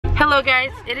Hello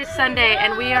guys, it is Sunday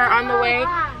and we are on the way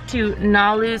to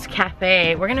Nalu's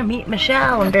Cafe. We're gonna meet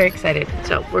Michelle. I'm very excited.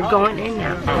 So we're going in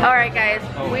now. Alright guys,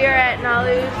 we are at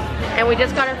Nalu's and we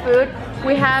just got our food.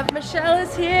 We have Michelle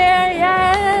is here,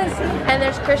 yes! And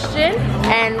there's Christian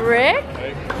and Rick.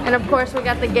 And of course we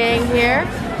got the gang here.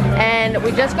 And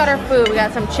we just got our food. We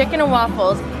got some chicken and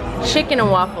waffles. Chicken and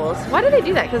waffles. Why do they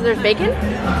do that? Because there's bacon?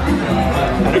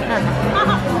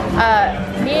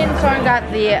 Me and Soren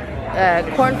got the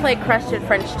cornflake crusted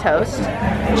French toast.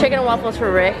 Chicken and waffles for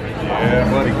Rick.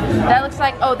 Yeah, buddy. That looks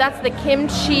like, oh, that's the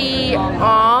kimchi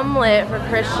omelet for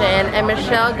Christian. And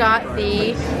Michelle got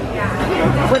the,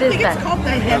 what is that? It's called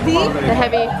the heavy. The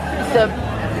heavy, the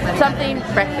something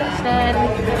breakfast. And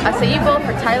a acai bowl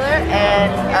for Tyler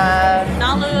and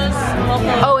Nalu's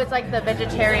local. oh, it's like the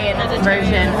vegetarian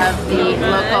version of the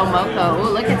Loco Moco.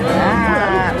 Ooh, look at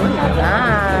that. Look at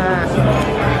that.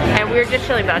 And we were just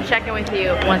chilling, but I'll check in with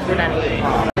you once we're done eating.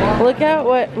 Look at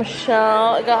what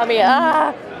Michelle got me.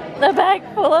 Ah, the bag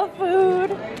full of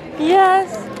food.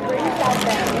 Yes.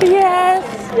 Yes,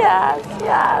 yes,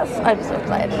 yes. I'm so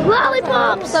excited.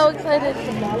 Lollipops! I'm so excited.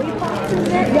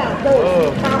 Yeah,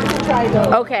 those. Have to try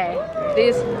those. Okay.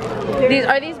 These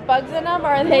are these bugs in them or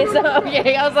are they so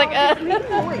okay? I was like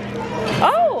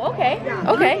oh, okay.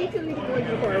 Okay.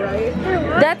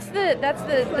 That's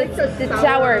the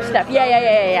sour stuff.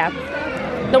 Yeah.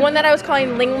 The one that I was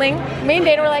calling Ling Ling. Me and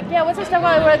Dana were like, yeah, what's this stuff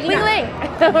called? We're like, Ling Ling.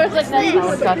 I was like, that's not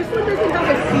what's called. This one doesn't have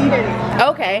a seed in it.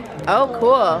 Okay. Oh,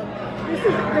 cool.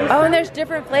 Oh, and there's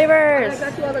different flavors. I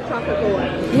got two other tropical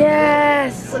ones.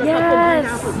 Yes.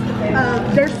 Yes.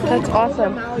 There's so That's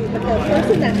awesome. Maui, but the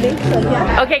person that makes them,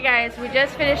 yeah. Okay guys, we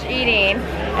just finished eating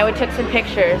and we took some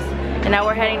pictures and now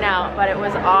we're heading out, but it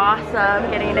was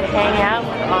awesome getting to hang out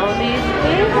with all of these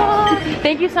people.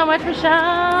 Thank you so much,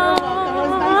 Michelle. It was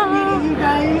nice meeting you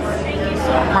guys.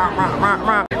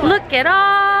 Look at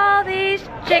all these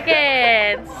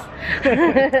chickens.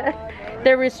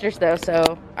 They're roosters though,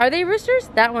 so. Are they roosters?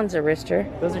 That one's a rooster.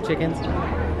 Those are chickens.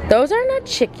 Those are not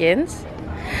chickens.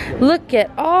 Look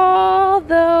at all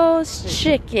those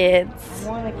chickens.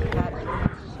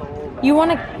 You want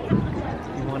to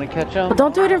catch them? Well,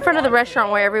 don't do it in front of the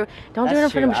restaurant where everyone. Don't do it in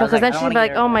front of Michelle, because then she'll be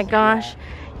like, "Oh my gosh,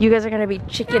 you guys are gonna be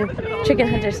chicken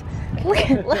hunters." Look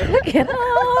at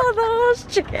all those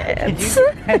chickens.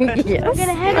 Yes. We're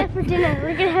gonna have that for dinner.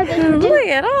 We're gonna have that for dinner. Look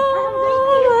at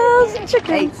all those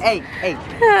chickens. Hey.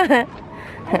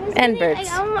 And birds.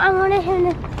 I wanted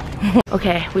him to.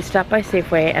 Okay, we stopped by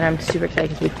Safeway and I'm super excited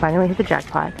because we finally hit the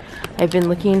jackpot. I've been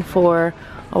looking for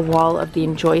a wall of the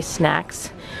Enjoy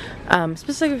snacks,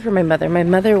 specifically for my mother. My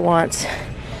mother wants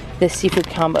this seafood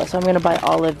combo, so I'm gonna buy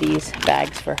all of these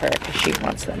bags for her because she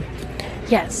wants them.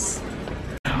 Yes.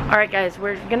 All right, guys,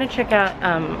 we're gonna check out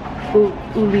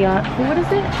what is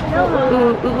it?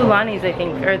 Ulani's, I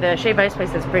think, or the shaved ice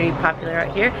place that's pretty popular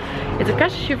out here. It's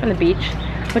across the street from the beach,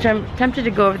 which I'm tempted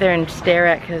to go over there and stare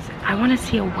at because I want to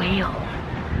see a whale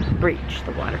breach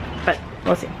the water, but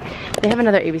we'll see. They have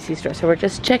another ABC store, so we're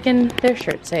just checking their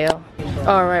shirt sale.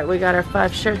 All right, we got our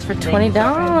 5 shirts for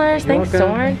 $20. Thanks,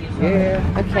 Soren. Yeah.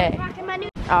 Okay.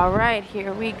 All right,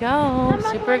 here we go.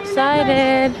 Super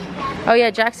excited. Oh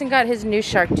yeah, Jackson got his new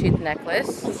shark tooth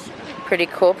necklace. Pretty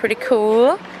cool, pretty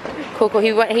cool. Cool.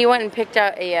 He went and picked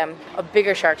out a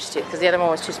bigger shark's tooth because the other one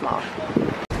was too small.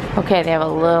 Okay, they have a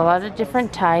lot of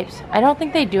different types. I don't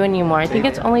think they do anymore. I think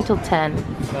it's only till 10.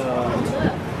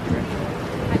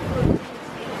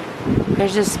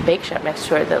 There's this bake shop next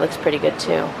to it that looks pretty good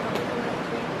too. No,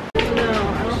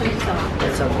 I don't think so.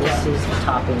 So this is the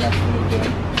topping that's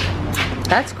vegan.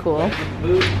 That's cool.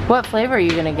 What flavor are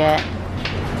you gonna get?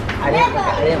 I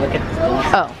didn't look at this.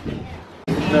 Oh.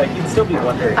 No, you'd still be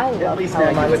wondering. I love At least now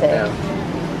you would know.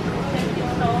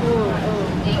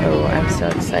 Oh, I'm so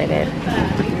excited.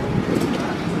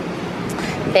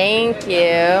 Thank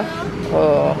you.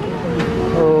 Oh.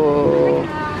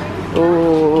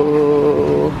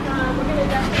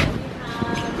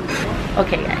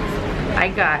 Okay, guys. I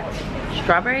got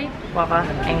strawberry, guava,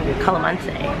 and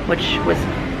calamansi, which was,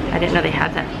 I didn't know they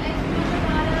had that.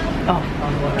 Oh.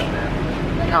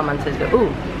 Calamansi is good.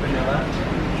 Ooh.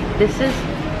 This is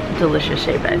delicious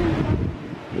shaved ice.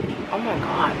 Oh my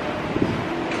god.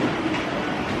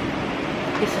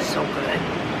 This is so good.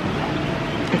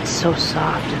 It's so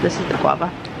soft. This is the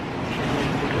guava.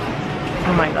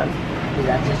 Oh my god. Is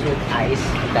that just with ice?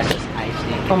 That's just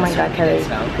ice. Oh my god, Kelly.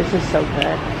 This is so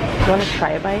good. You want to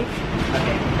try a bite?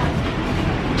 Okay.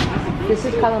 This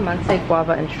is calamansi,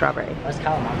 guava, and strawberry. What's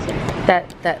calamansi?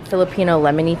 That Filipino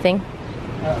lemony thing.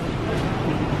 Oh.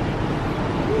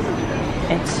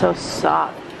 It's so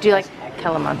soft. Do you like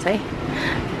calamansi?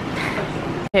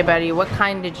 Hey buddy, what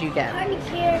kind did you get?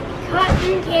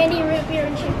 Cotton candy, root beer,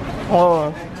 and chicken.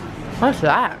 Oh, what's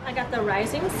that? I got the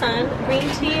Rising Sun, green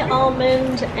tea,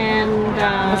 almond, and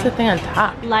What's the thing on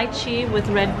top? lychee with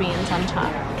red beans on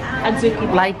top. Adzuki.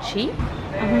 Lychee?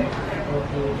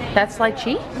 That's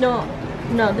lychee?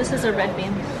 No, this is a red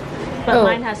bean. But Oh.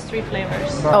 mine has 3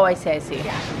 flavors. Oh, I see, I see.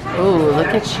 Ooh, look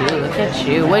at you, look at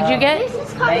you. What'd you get?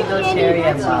 Mango, cherry,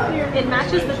 and lime. It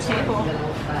matches the table.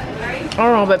 I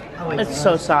don't know, but it's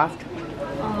so soft.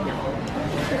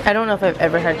 I don't know if I've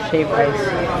ever had shaved ice.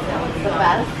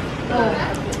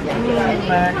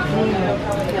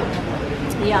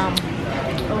 Yum.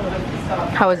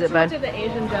 How is it, bud? To the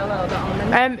Asian Jello, the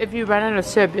almond. If you run out of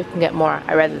syrup, you can get more.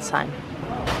 I read the sign.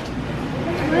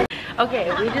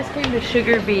 Okay, we just came to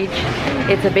Sugar Beach.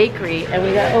 It's a bakery, and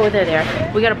we got, oh, they're there.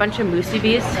 We got a bunch of Moosey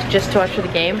Bees just to watch for the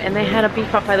game, and they had a beef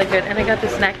pot pie that good, and I got the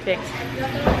snack fix.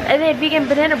 And they had vegan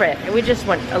banana bread, and we just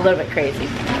went a little bit crazy.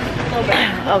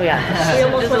 Oh yeah,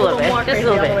 just a little bit, just a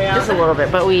little bit, just a little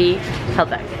bit, but we held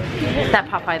back. That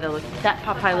pot pie though, that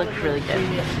pot pie looked really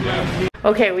good.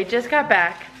 Okay, we just got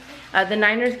back. The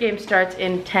Niners game starts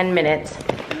in 10 minutes.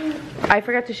 I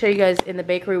forgot to show you guys, in the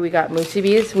bakery we got Moosey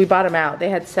Bees. We bought them out. They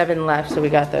had 7 left, so we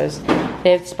got those.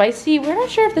 They have spicy. We're not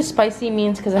sure if the spicy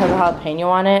means because it has a jalapeno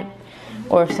on it,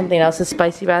 or if something else is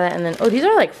spicy about it. And then, oh, these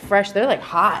are like fresh. They're like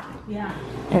hot. Yeah.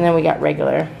 And then we got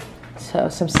regular. So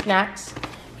some snacks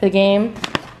for the game.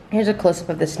 Here's a close-up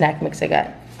of the snack mix I got.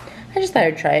 I just thought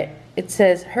I'd try it. It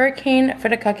says Hurricane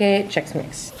Furikake Chex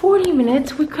Mix. 40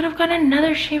 minutes, we could have got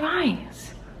another shave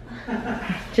ice.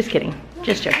 Just kidding.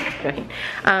 Just joking.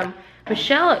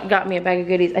 Michelle got me a bag of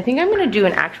goodies. I think I'm gonna do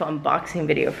an actual unboxing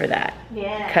video for that.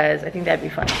 Yeah. Because I think that'd be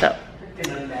fun. So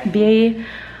be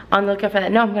on the lookout for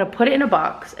that. No, I'm gonna put it in a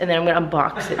box and then I'm gonna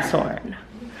unbox it, Soren.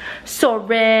 So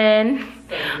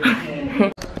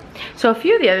a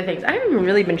few of the other things, I haven't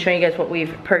really been showing you guys what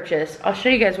we've purchased. I'll show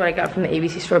you guys what I got from the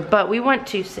ABC store, but we went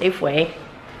to Safeway.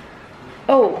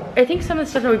 Oh, I think some of the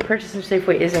stuff that we purchased from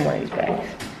Safeway is in one of these bags.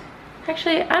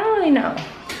 Actually, I don't really know.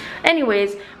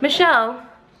 Anyways, Michelle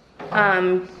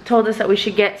told us that we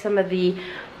should get some of the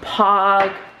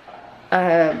Pog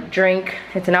drink.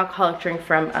 It's an alcoholic drink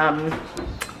from,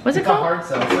 what's it called? It's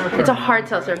a hard seltzer. It's a hard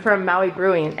seltzer from Maui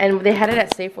Brewing, and they had it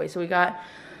at Safeway, so we got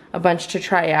a bunch to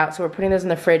try out. So we're putting those in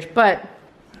the fridge, but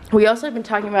we also have been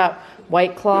talking about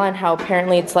White Claw and how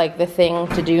apparently it's like the thing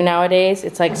to do nowadays.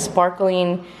 It's like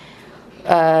sparkling.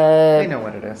 I know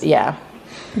what it is. Yeah,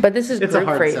 but this is It's a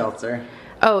hard fruit-free. seltzer.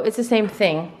 Oh, it's the same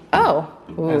thing. Oh,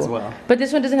 ooh. As well. But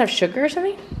this one doesn't have sugar or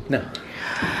something? No.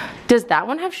 Does that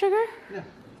one have sugar? No.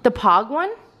 The Pog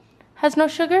one has no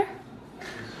sugar?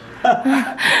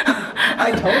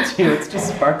 I told you, it's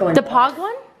just sparkling The water. Pog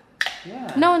one?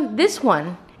 Yeah. No, this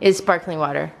one is sparkling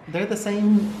water. They're the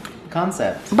same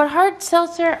concept. But hard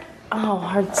seltzer, oh,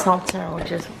 hard seltzer,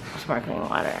 which is sparkling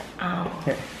water. Oh.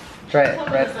 Here, try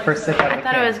it. Right, first sip out of I the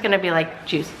thought can. it was gonna be like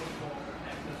juice.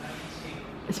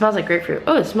 It smells like grapefruit.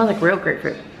 Oh, it smells like real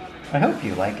grapefruit. I hope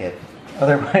you like it.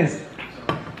 Otherwise,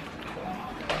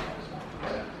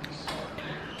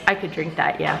 I could drink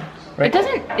that, yeah. Right. It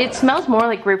doesn't, it smells more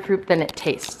like grapefruit than it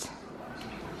tastes.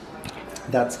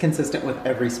 that's consistent with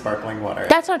every sparkling water.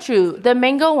 That's not true. The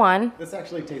mango one, This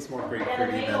actually tastes more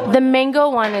grapefruity than. the mango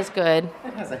one is good.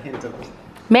 It has a hint of.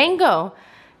 Mango,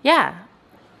 yeah.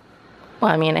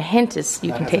 Well, I mean, a hint is,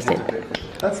 you can has a taste hint it. of grapefruit.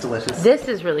 That's delicious. This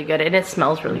is really good and it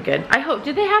smells really good. I hope,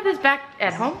 did they have this back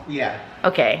at home? Yeah.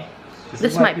 Okay. This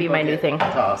is why might be people my new get thing.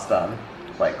 Tossed on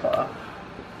White Claw.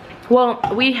 Well,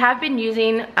 we have been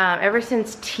using, ever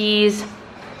since T's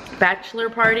bachelor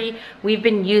party, we've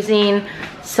been using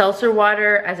seltzer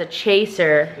water as a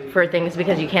chaser for things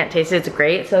because you can't taste it. It's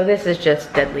great. So this is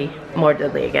just deadly, more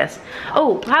deadly, I guess.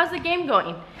 Oh, how's the game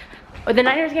going? Oh, the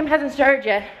Niners game hasn't started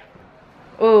yet.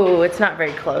 Oh, it's not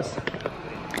very close.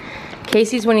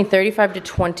 Casey's winning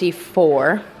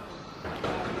 35-24.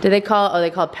 Did they call, oh, they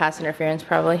called pass interference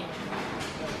probably.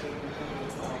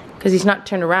 Because he's not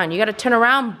turned around. You gotta turn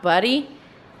around, buddy.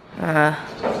 Bud.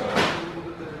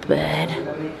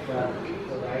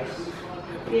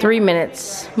 3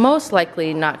 minutes. Most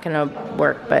likely not gonna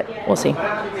work, but we'll see.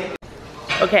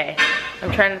 Okay,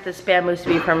 I'm trying out this spam mousse to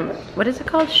be from, what is it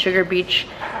called? Sugar Beach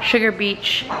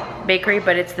Bakery,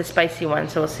 but it's the spicy one,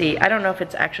 so we'll see. I don't know if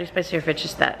it's actually spicy or if it's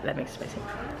just that makes it spicy.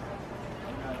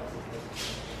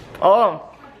 Oh,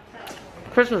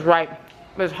 Chris was right.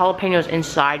 There's jalapenos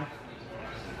inside.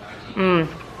 Mmm.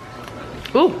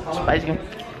 Ooh, spicy.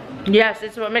 Yes,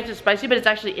 it's what makes it spicy, but it's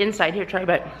actually inside. Here, try a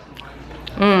bite.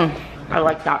 Mmm, I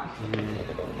like that.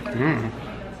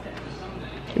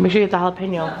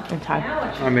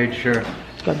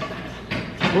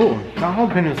 Ooh, that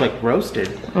jalapeno is like roasted.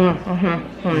 Is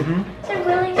it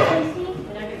really spicy?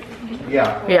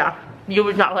 Yeah. Yeah, you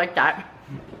would not like that.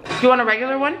 Do you want a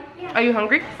regular one? Are you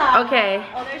hungry? Okay.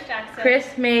 Oh, there's Jackson.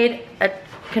 Chris made a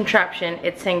contraption.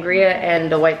 It's sangria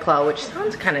and the White Claw, which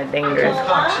sounds kind of dangerous.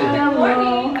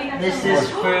 This is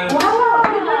fruit.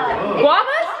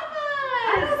 Guavas?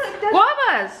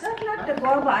 Guavas! That's not the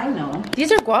guava I know.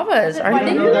 These are guavas, aren't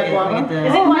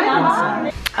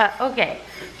they? Okay,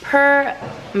 per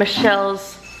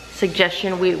Michelle's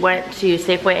suggestion, we went to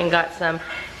Safeway and got some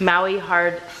Maui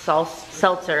hard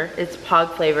seltzer. It's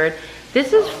POG flavored.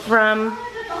 This is from,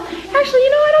 actually,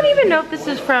 you know, I don't even know if this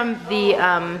is from the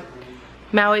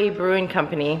Maui Brewing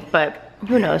Company, but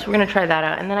who knows, we're gonna try that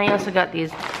out. And then I also got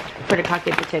these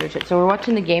frittata potato chips. So we're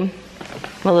watching the game.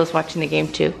 Lolo's watching the game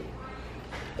too.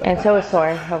 And so is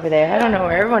Soren over there. I don't know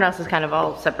where, everyone else is kind of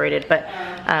all separated, but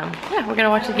yeah, we're gonna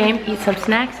watch the game, eat some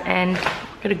snacks, and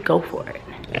we're gonna go for it.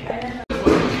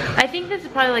 I think this is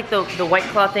probably like the White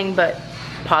Claw thing, but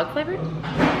POG flavored?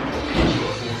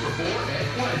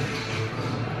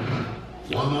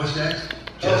 One more snack.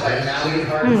 Just add Maui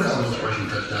hard seltzer rushing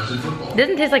touchdowns in football.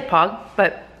 Doesn't taste like POG,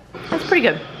 but that's pretty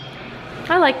good.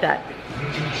 I like that.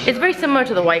 It's very similar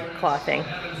to the White Claw thing.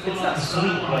 It's not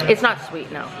sweet. It's not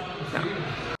sweet, no.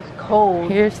 It's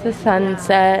cold. Here's the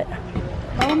sunset.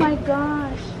 Oh my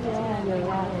gosh. Yeah, you're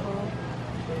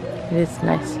right. It is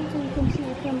nice. You can see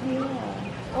it from here.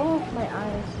 Oh, my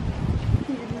eyes.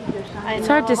 It's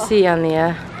hard to see on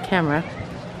the camera.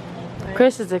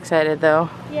 Chris is excited though.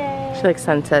 Yay. She likes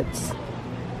sunsets.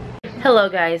 Hello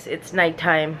guys, it's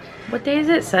nighttime. What day is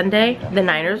it? Sunday? The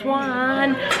Niners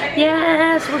won.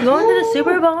 Yes, we're going to the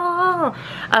Super Bowl.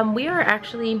 We are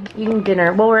actually eating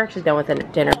dinner. Well, we're actually done with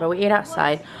dinner, but we ate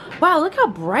outside. Wow, look how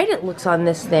bright it looks on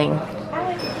this thing.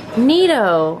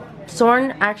 Neato.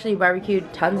 Soren actually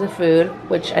barbecued tons of food,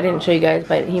 which I didn't show you guys,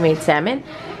 but he made salmon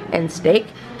and steak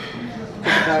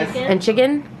and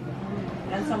chicken.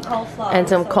 And some coleslaw. And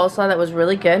some coleslaw that was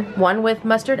really good. One with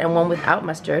mustard and one without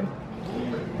mustard.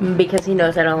 Because he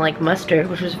knows I don't like mustard,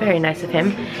 which was very nice of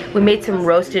him. We made some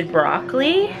roasted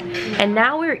broccoli. And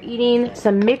now we're eating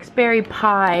some mixed berry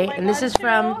pie. And this is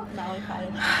from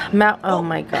oh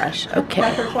my gosh. Okay.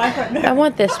 I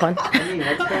want this one.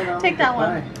 Take that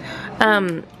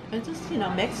one. It's just, you know,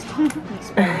 mixed.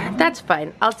 That's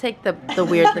fine. I'll take the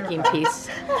weird looking piece.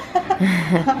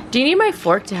 Do you need my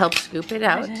fork to help scoop it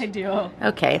out? I do.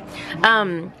 Okay.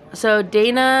 So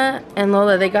Dana and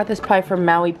Lola, they got this pie from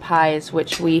Maui Pies,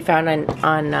 which we found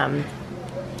on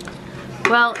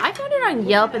well, I found it on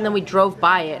Yelp and then we drove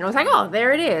by it and I was like, oh,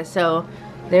 there it is. So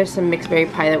there's some mixed berry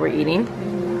pie that we're eating.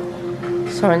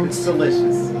 Soren's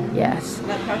Delicious. yes.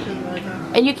 That crushes really good.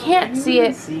 And you can't see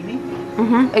it. See me?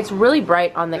 It's really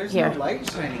bright on the There's here. no light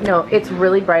shining. No, it's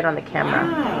really bright on the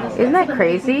camera. Isn't that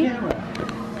crazy?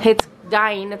 It's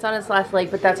dying. It's on its last leg,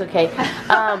 but that's okay.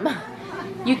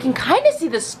 You can kind of see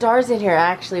the stars in here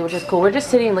actually, which is cool. We're just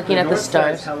sitting looking at the North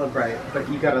side's stars. hella bright, but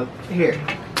you gotta here.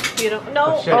 You don't,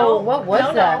 no, shit. Oh, what was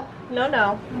no, that? No,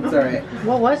 no. It's alright.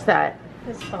 What was that?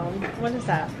 His phone. What is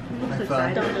that? My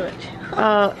phone. Don't do it.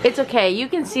 It's okay. You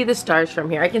can see the stars from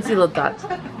here. I can see little dots.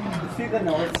 See the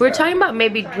North We're Star. talking about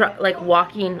maybe like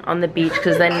walking on the beach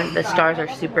because then the stars are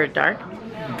super dark.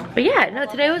 But yeah, no,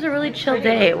 today was a really chill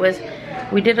day. It was,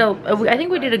 I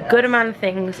think we did a good amount of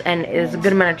things and it was a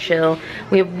good amount of chill.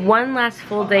 We have one last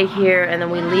full day here and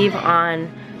then we leave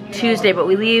on Tuesday, but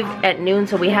we leave at noon,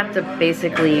 so we have to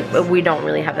basically, we don't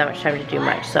really have that much time to do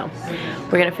much. So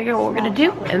we're gonna figure out what we're gonna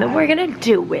do and then we're gonna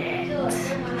do it.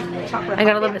 I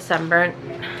got a little bit sunburnt.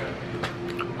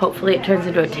 Hopefully it turns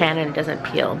into a tan and it doesn't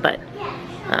peel, but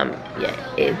yeah,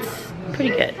 it's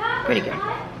pretty good, pretty good.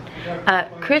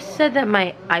 Chris said that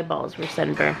my eyeballs were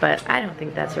sunburned, but I don't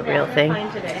think that's a real thing.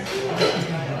 Fine today.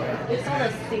 It's all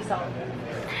the sea salt.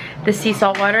 The sea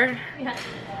salt water? Yeah.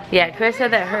 Yeah, Chris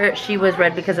said that she was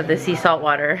red because of the sea salt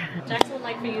water. Jackson would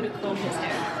like for you to comb his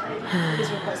hair.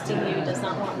 He's requesting you. He does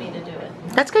not want me to do it.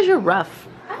 That's because you're rough.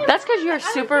 That's because you're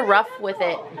super rough with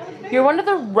it. You're one of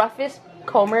the roughest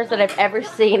combers that I've ever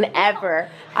seen, ever.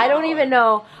 I don't even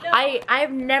know.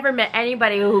 I've never met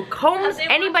anybody who combs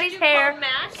anybody's hair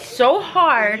so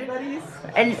hard.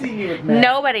 And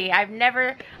nobody.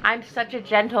 I'm such a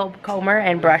gentle comber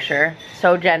and brusher.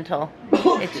 So gentle.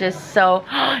 It's just so,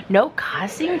 no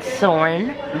cussing,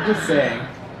 Soren. I'm just saying.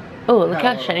 Oh, look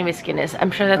how shiny my skin is.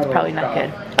 I'm sure that's probably not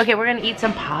good. Okay, we're gonna eat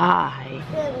some pie.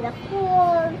 Go to the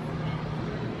pool.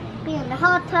 Be in the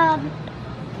hot tub.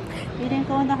 You didn't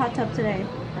go in the hot tub today.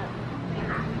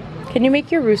 Can you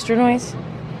make your rooster noise?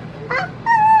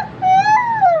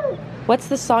 What's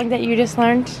the song that you just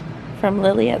learned from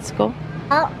Lily at school?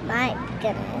 Oh my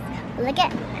goodness. Look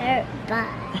at her butt.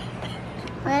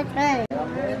 That's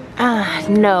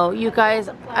good. No, you guys,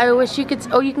 I wish you could,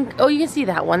 you can see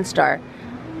that one star.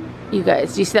 You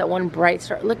guys, do you see that one bright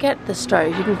star? Look at the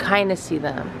stars, you can kind of see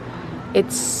them.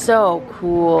 It's so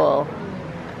cool.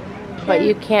 But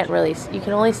you can't really, you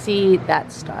can only see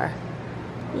that star.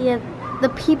 Yeah, the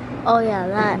people, oh yeah,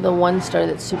 that. The one star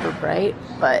that's super bright,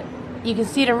 but you can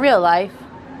see it in real life.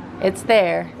 It's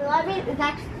there. So I mean, it's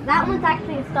actually, that one's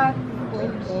actually a star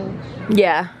blinking.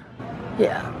 Yeah.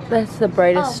 Yeah, that's the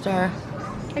brightest star.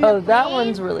 And Oh, the that plane,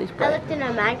 one's really I bright. looked in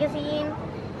a magazine.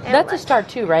 That's a star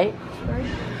too, right?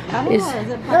 Oh, Is- is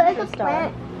it No, it's a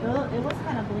plant. Oh, it was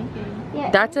kind of blinking.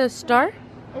 Yeah, That's a star?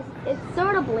 it's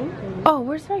sort of blinking. Oh,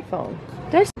 where's my phone?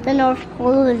 There's. The North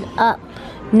Pole is up.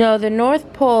 No, the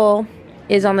North Pole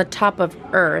is on the top of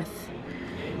Earth.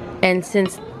 And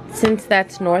since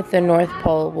that's north, the North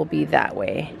Pole will be that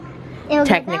way. It'll go that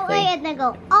Technically. way and then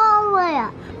go all the way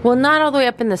up. Well, not all the way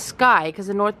up in the sky, because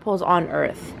the North Pole's on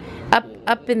Earth.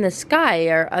 Up in the sky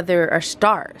are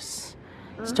stars.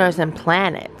 Stars and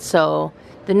planets. So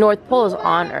the North Pole is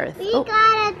on Earth. We Oh,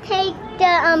 gotta take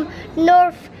the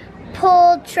North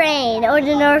Pole train or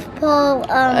the North Pole.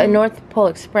 North Pole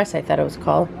Express, I thought it was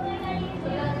called.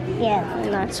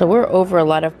 Yeah. So we're over a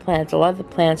lot of planets. A lot of the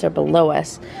planets are below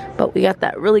us. But we got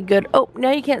that really good. Oh,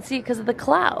 now you can't see it because of the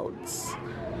clouds.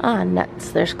 Ah,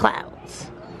 nuts. There's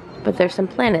clouds. But there's some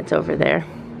planets over there.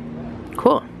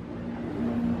 Cool.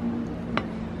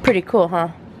 Pretty cool, huh?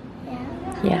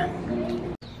 Yeah. Yeah.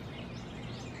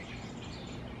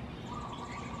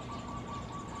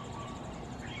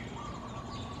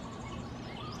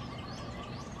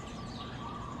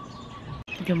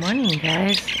 Good morning,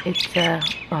 guys. It's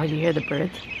oh, you hear the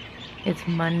birds? It's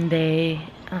Monday.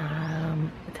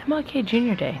 It's MLK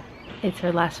Junior Day. It's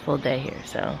our last full day here,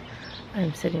 so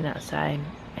I'm sitting outside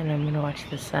and I'm gonna watch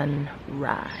the sun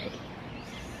rise.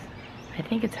 I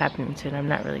think it's happening soon. I'm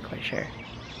not really quite sure.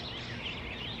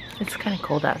 It's kind of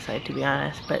cold outside, to be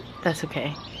honest, but that's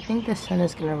okay. I think the sun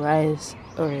is gonna rise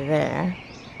over there,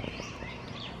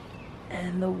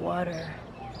 and the water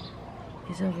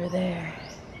is over there.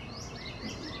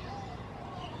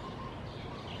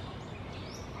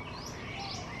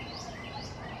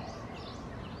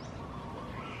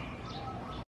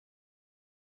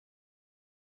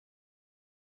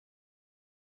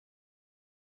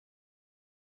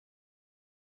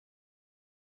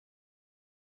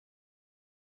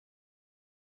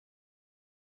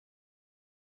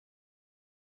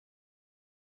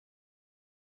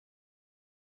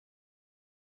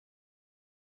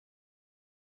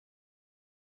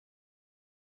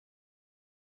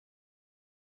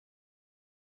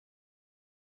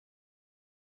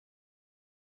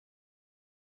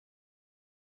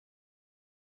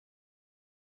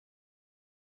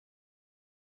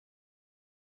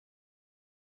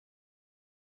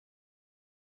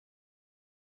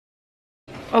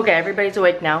 Okay, everybody's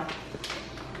awake now.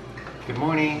 Good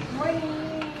morning.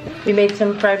 We made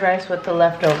some fried rice with the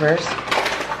leftovers.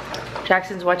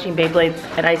 Jackson's watching Beyblades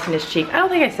and icing his cheek. I don't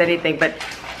think I said anything, but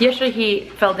yesterday he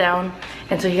fell down,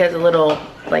 and so he has a little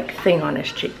like thing on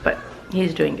his cheek, but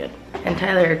he's doing good. And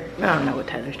Tyler, I don't know what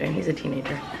Tyler's doing. He's a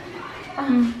teenager.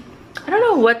 I don't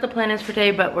know what the plan is for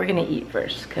today, but we're gonna eat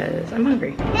first because I'm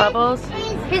hungry. Bubbles.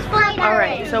 Here's flying. All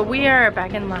right, so we are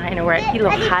back in line, and we're at Hilo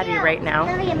Hadi right now.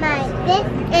 Look at mine.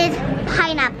 This is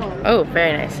pineapple. Oh,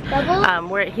 very nice.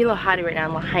 Bubbles? We're at Hilo Hadi right now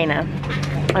in Lahaina,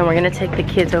 and we're gonna take the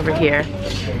kids over here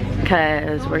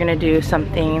because we're gonna do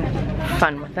something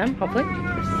fun with them, hopefully.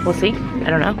 We'll see, I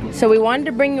don't know. So we wanted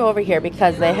to bring you over here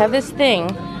because they have this thing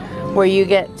where you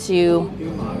get to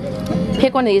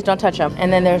pick one of these, don't touch them,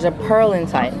 and then there's a pearl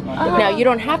inside. Now, you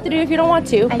don't have to do it if you don't want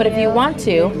to, but if you want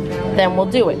to, then we'll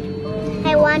do it.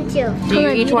 I want to. Do you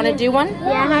each want to do one?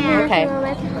 Yeah. Okay.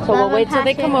 So we'll wait till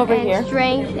they come over here.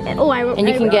 Strength. Oh, And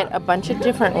you can get a bunch of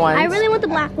different ones. I really want the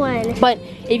black one. But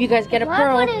if you guys get a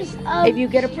pearl, one is, if you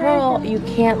get a pearl, you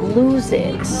can't lose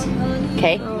it.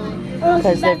 Okay?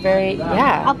 Because they're very,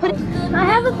 yeah. I'll put it. I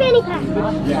have a fanny pack.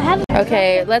 I have.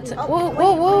 Okay, let's, whoa,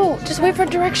 whoa, whoa. Just wait for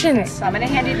directions. So I'm going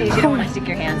to hand you these. You don't want to stick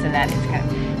your hands in that. It's kind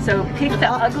of, so pick the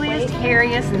ugliest,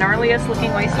 hairiest, gnarliest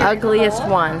looking oyster. Ugliest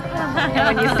one.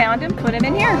 And when you found him, put him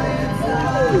in here.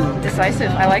 Decisive.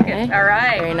 I like it. Okay. All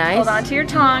right. Very nice. Hold on to your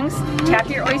tongs. Tap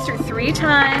your oyster 3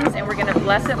 times, and we're going to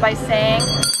bless it by saying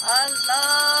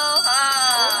Aloha.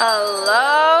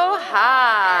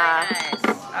 Aloha. Nice.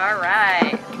 All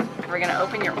right. We're going to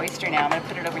open your oyster now. I'm going to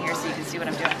put it over here so you can see what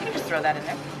I'm doing. You can just throw that in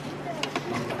there.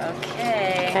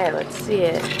 Okay. Okay, let's see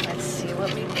it. Let's see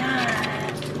what we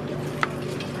got.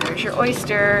 There's your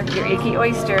oyster, your icky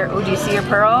oyster. Oh, do you see your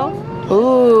pearl?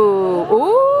 Ooh,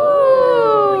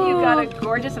 ooh. You got look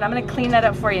gorgeous, and I'm gonna clean that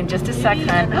up for you in just a sec,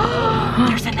 hon.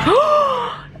 There's another.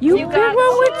 You picked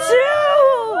one with two.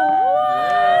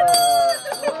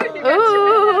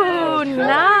 Ooh,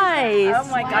 nice. Oh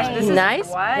my gosh, this is nice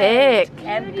white pick.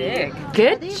 and big.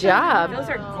 Good job. Those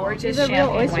are gorgeous These are real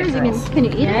champagne oysters. white pearls. Can you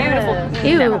eat it? Beautiful.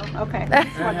 Ew. No. Okay.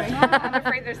 I'm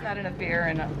afraid there's not enough beer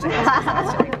and to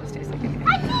make those taste like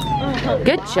anything.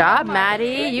 Good job,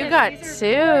 Maddie. You got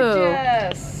two.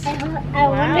 Gorgeous. I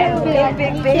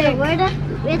wonder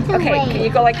Big. Okay, can you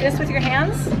go like this with your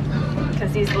hands?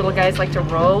 Because these little guys like to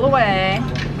roll away.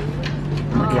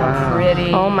 Look how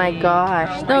pretty. Oh my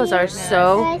gosh, those are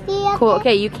so cool.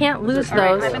 Okay, you can't lose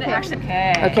those. I'm gonna actually,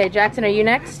 Okay, Jackson, are you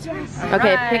next?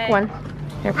 Okay, pick one.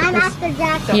 Here, pick I'm this. after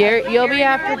Jackson. You'll be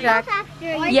after We're Jack. both after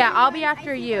you. Yeah, I'll be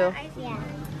after you. Yeah.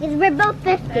 Because we're both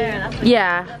 50.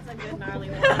 Yeah.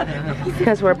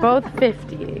 Because we're both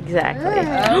 50, exactly.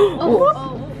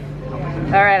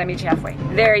 All right, I'll meet you halfway.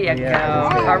 There you go.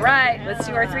 All right, let's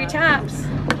do our three taps.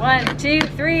 1, 2,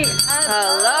 3.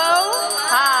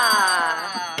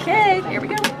 Aloha! Okay, here we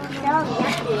go.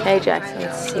 Hey Jackson,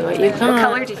 let's see what you got. What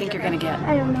color do you think you're gonna get?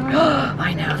 I don't know.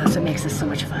 I know, that's what makes this so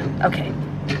much fun. Okay.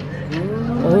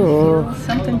 Ooh.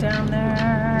 Something down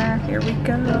there. Here we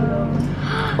go.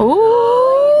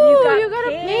 Ooh, you got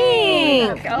a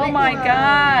pink. pink. Oh my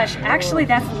gosh. Actually,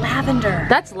 that's lavender.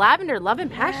 That's lavender, love and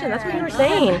passion. That's what you were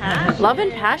saying. Love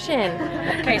and passion.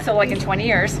 Okay, so like in 20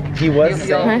 years. He was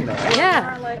saying that.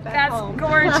 Yeah. That's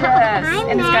gorgeous.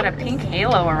 And it's got a pink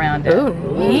halo around it. Ooh,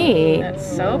 neat.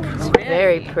 That's so pretty.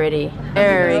 Very pretty.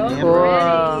 Very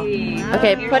cool. Pretty.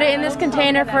 Okay, put it in this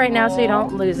container for right now so you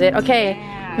don't lose it. Okay,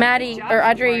 Maddie, or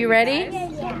Audrey, are you ready?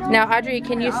 Now, Audrey,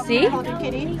 can you see?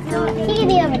 Kitty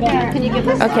over there. Can you give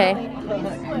us Okay.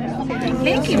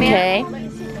 Thank you, man.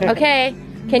 Okay. Okay,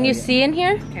 can you see in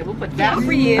here? Okay, we'll put that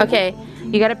for you. Okay,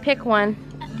 you gotta pick one.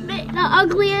 the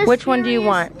ugliest? Which one do you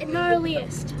want?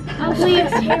 Gnarliest.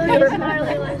 Ugliest, hairiest,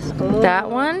 gnarliest. That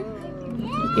one?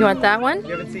 You want that one?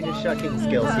 You haven't seen his shucking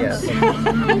skills yet.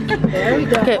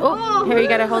 Okay, oh, here you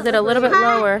gotta hold it a little bit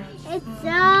lower. It's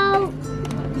so...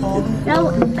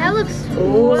 That looks...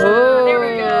 Ooh. There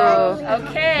we go.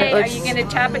 Okay, It looks- are you gonna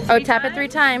tap it 3 Oh, times? tap it 3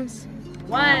 times.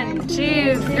 1,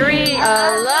 2, 3.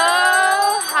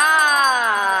 Aloha!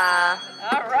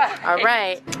 All right. All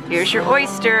right. Here's your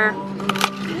oyster.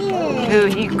 Ooh,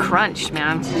 he crunched,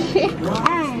 man.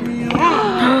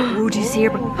 Ooh, do you see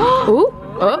her? Ooh.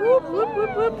 Oh.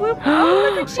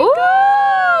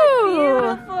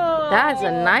 Ooh. That's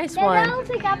a nice That one. looks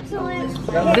like absolute...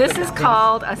 This is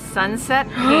called a sunset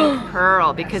pink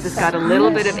pearl because it's got a little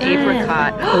bit of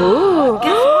apricot. Ooh.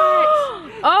 Guess what?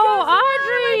 Oh,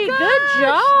 Audrey, good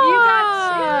job. You got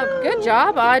 2. Good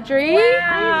job, Audrey.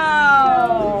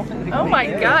 Wow. Oh my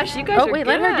gosh, you guys are Oh, wait,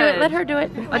 let her do it. Let her do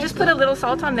it. I'll just put a little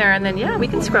salt on there and then, yeah, we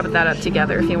can scrub that up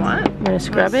together if you want. I'm gonna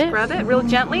scrub it. Scrub it real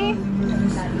gently.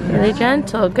 Really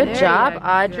gentle. Good There job, you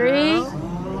Audrey.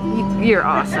 You're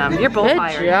awesome. You're both Good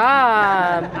hired.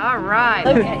 job. All right,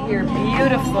 look at your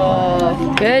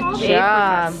beautiful Good apricot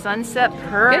job. sunset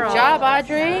pearl. Good job,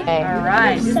 Audrey. All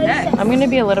right, who's next? I'm gonna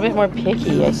be a little bit more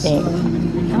picky, I think. I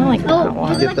don't like that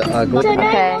one. Get the ugly.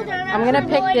 Okay, I'm gonna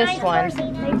pick this one.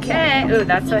 Okay. Ooh,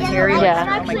 that's a hairy one.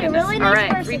 Yeah. Oh my goodness. All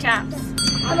right, 3 taps.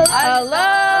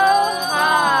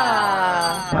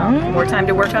 Aloha! More time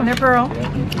to work on their pearl.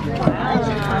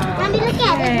 Mommy, look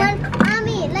at it.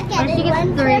 Mommy, look at it.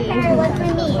 One for her, one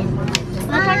for me.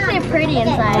 That's actually pretty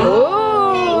inside.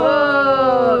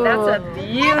 Ooh, that's a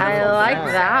beautiful. I like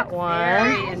that Very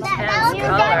one. intense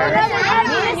color.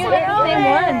 You got the same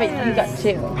one, but you got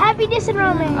 2. Happiness and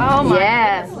romance. Oh my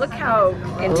Yes. goodness, look how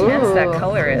intense that Ooh,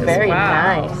 color is. Very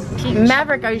Wow. nice.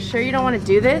 Maverick, are you sure you don't want to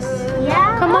do this?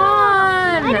 Yeah. Come on!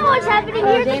 I know what's happening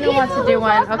here. Dana wants to do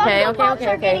one. Okay, okay, okay,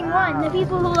 Are okay. getting one. The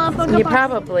people who love Funko You Pops.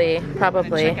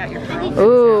 probably. Check out your pearl.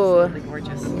 Ooh, Absolutely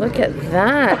gorgeous. look at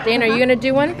that. Dana, are you gonna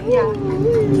do one?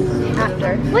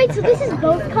 After. Wait, so this is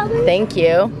both colors? Thank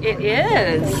you. It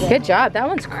is. Good job. That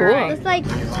one's cool. right. It's like,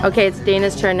 Okay, it's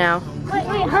Dana's turn now. wait,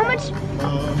 how much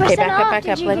Okay, percent back off up, back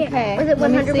did up. you Let- get? Was it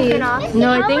 100% off? No,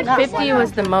 I How think much 50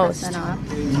 was the most. You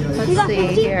Let's got see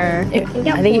 50? here.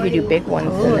 I think if you do big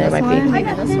ones, then there might One, be.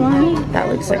 this one. That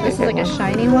looks like This is a like good a one.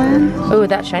 shiny one. Oh,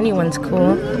 that shiny one's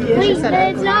cool. Wait, but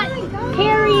it's not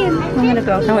hairy and... I'm gonna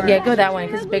go Oh, for yeah, go that one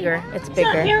because it's bigger. It's It's not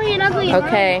bigger. hairy and ugly.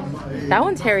 Okay, that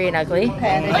one's hairy and ugly. Oh,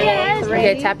 yeah, that is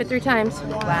Okay, tap it 3 times.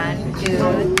 1,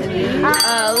 2, 3.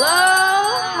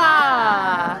 Aloha!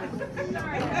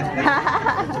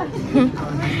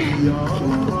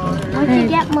 What'd you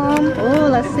get, Mom? Oh,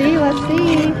 let's see, let's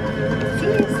see.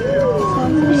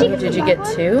 Did you get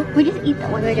 2? We just eat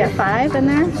that one. Did I get 5 in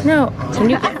there? No. Can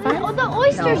you get 5? Oh, the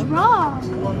oyster's raw.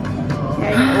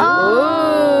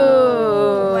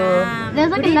 Oh. Wow.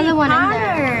 There's like another one in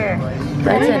there.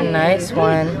 That's a nice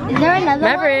one. Is there another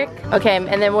Maverick. Okay,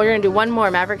 and then we're gonna do one more.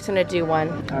 Maverick's gonna do one.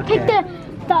 Okay. Pick the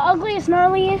ugliest,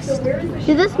 gnarliest.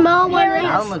 Do the small one.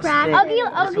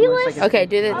 Ugliest. Okay,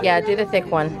 do the thick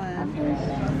one.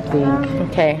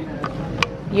 Okay.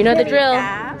 You know the drill.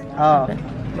 Oh.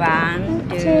 1,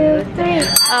 2, 3.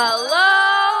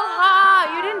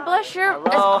 Aloha! You didn't blush your.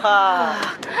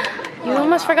 Aloha. You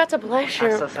almost forgot to blush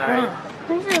your. I'm so sorry.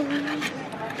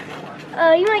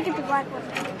 You might get the black one.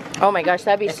 Oh my gosh,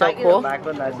 that'd be If so I get cool. a black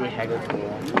one, that'd be hella cool.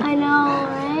 I know,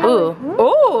 right? Ooh,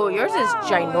 ooh, yours is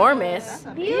ginormous.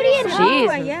 Beauty and Jeez,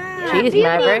 jeez, Beauty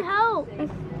Maverick. and Hope.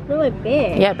 It's really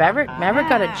big. Yeah, Maverick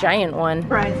got a giant one.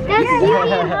 That's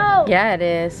Beauty and Hope. Yeah, it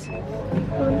is.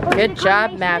 Good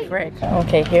job, Maverick.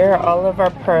 Okay, here are all of our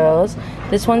pearls.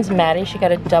 This one's Maddie, she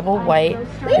got a double white.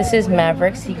 This is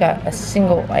Maverick's, he got a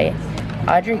single white.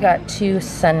 Audrey got 2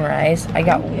 sunrise. I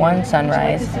got 1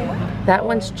 sunrise. That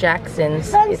one's Jackson's.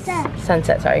 Sunset. It's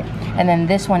sunset, sorry. And then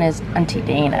this one is Auntie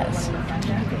Dana's.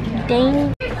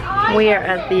 Dang. We are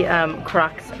at the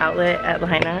Crocs outlet at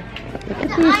Lahaina. Look at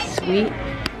these sweet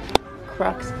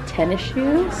Crocs tennis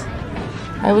shoes.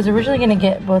 I was originally gonna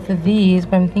get both of these,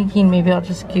 but I'm thinking maybe I'll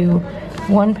just do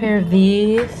 1 pair of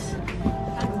these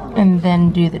and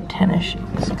then do the tennis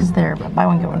shoes because they're buy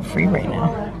one get one free right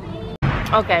now.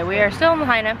 Okay, we are still in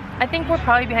Lahaina. I think we're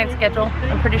probably behind schedule,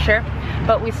 I'm pretty sure.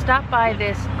 But we stopped by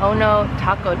this Ono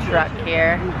taco truck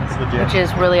here, which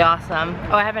is really awesome.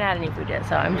 Oh, I haven't had any food yet,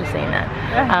 so I'm just saying that.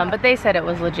 But they said it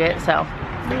was legit, so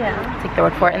yeah, take their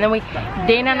word for it. And then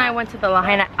Dana and I went to the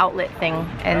Lahaina outlet thing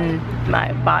and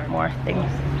I bought more things.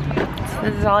 So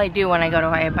this is all I do when I go to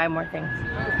Hawaii, I buy more things.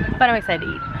 But I'm excited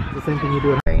to eat. The same thing you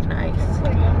do at Very nice.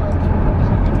 Look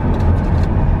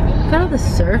at all the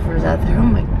surfers out there, oh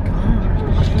my god.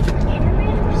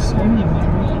 So many.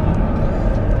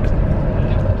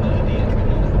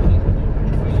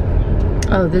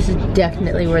 Oh, this is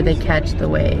definitely where they catch the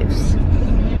waves.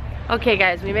 Okay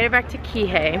guys, we made it back to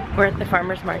Kihei. We're at the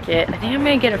farmer's market. I think I'm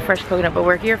gonna get a fresh coconut, but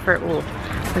we're here for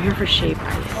shaved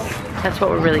ice. That's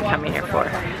what we're really coming here for.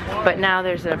 But now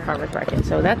there's a farmer's market,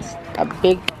 so that's a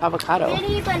big avocado.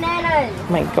 Mini bananas. Oh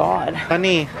my god.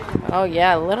 Honey. Oh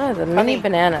yeah, literally the mini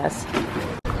bananas.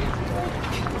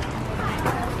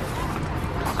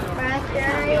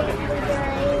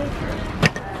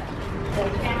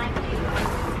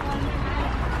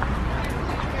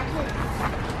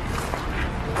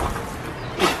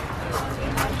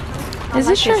 Is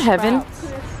this your heaven?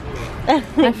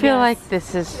 I feel like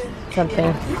this is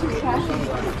something.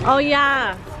 Oh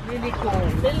yeah, really cool.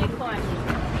 Really cool.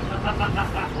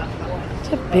 It's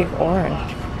a big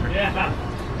orange.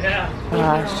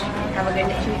 Gosh.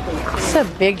 It's a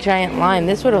big giant line.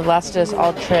 This would have lasted us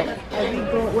all trip.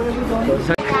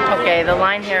 Okay, the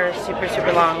line here is super,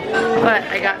 super long. But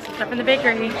I got some stuff in the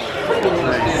bakery.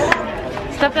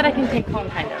 Stuff that I can take home,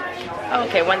 kind of. Oh,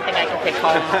 okay, one thing I can take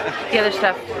home. The other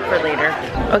stuff for later.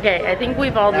 Okay, I think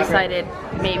we've all decided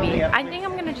maybe. I think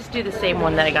I'm gonna just do the same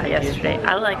one that I got yesterday.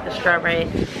 I like the strawberry,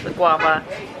 the guava,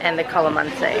 and the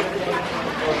calamansi.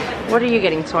 What are you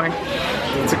getting, Soren?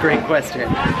 It's a great question.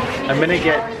 I'm gonna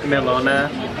get melona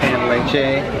and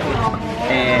leche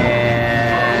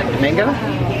and mango.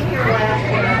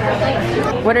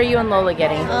 What are you and Lola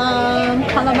getting?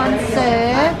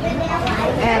 Calamansi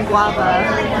and guava.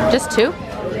 Just 2?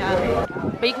 Yeah.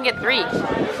 But you can get 3. I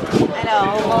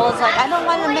know. Lola's like, I don't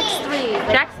want to mix 3.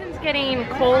 Jackson's getting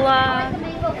cola,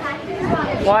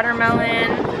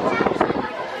 watermelon,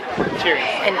 Cherry.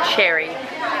 and cherry.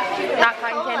 Not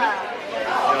cotton candy?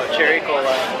 No, cherry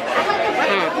cola.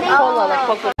 Cola, like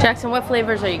cocoa. Jackson, what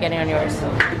flavors are you getting on yours?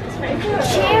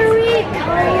 Cherry,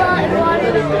 cola, and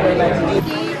watermelon.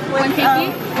 What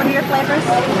are your flavors?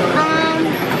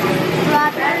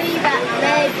 Strawberry,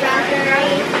 red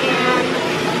raspberry, and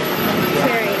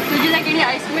cherry. Would you like any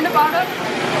ice cream in the bottom?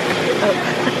 No.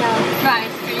 No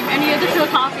ice cream. Any additional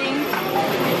toppings?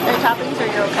 The toppings, are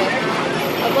you okay?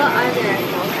 What are there?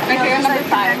 Right here, number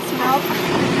 5. Condensed milk.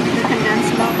 The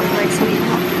condensed milk is like sweet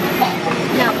milk.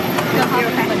 No.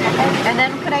 You're okay. And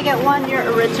then could I get one, your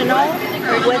original,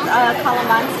 with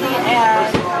calamansi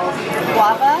and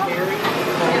guava?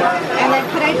 And then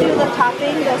could I do the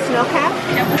topping, the snow cap?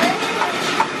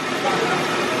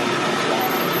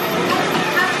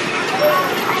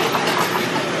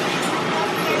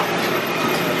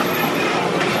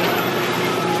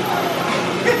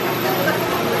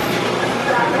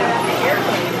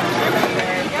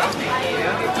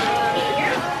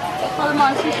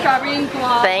 Calamansi, strawberry, and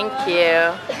guava. Thank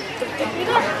you.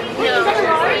 Is that a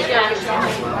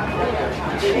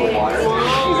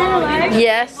large?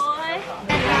 Yes.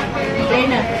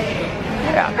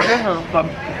 Yeah, this is fun.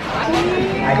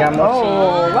 I got mochi.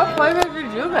 Oh, what flavor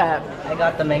did you get? I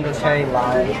got the mango cherry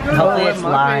lime. Hopefully it's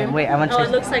lime. Wait, I want to Oh, it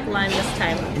taste. looks like lime this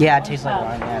time. Yeah, it tastes like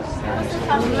lime. Yes.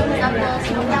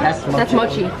 That's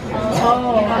mochi. That's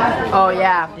mochi. Oh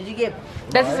yeah. Did you get?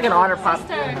 This is like an otter pop.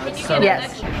 Can you get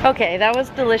Yes. Okay, that was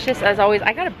delicious as always.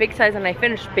 I got a big size and I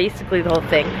finished basically the whole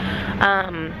thing.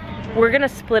 We're gonna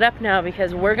split up now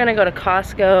because we're gonna go to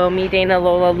Costco, me, Dana,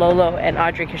 Lola, Lolo, and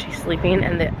Audrey because she's sleeping,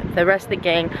 and the rest of the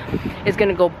gang is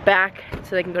gonna go back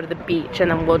so they can go to the beach, and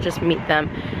then we'll just meet them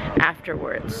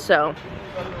afterwards. So,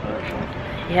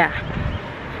 yeah.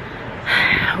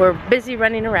 We're busy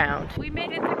running around. We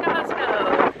made it to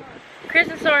Costco. Chris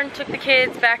and Soren took the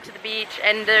kids back to the beach,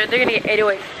 and they're gonna get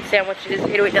 808 sandwiches,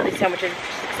 808 deli sandwiches, which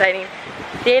is exciting.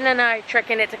 Dana and I are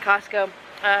trekking it to Costco.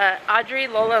 Audrey,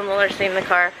 Lola, and Lola are staying in the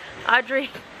car. Audrey,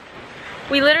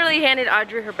 we literally handed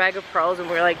Audrey her bag of pearls, and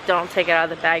we were like, don't take it out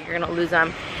of the bag, you're gonna lose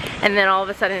them. And then all of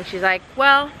a sudden she's like,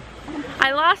 well,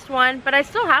 I lost one, but I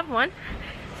still have one.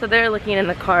 So they're looking in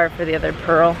the car for the other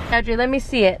pearl. Audrey, let me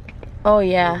see it. Oh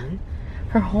yeah,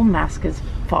 her whole mask is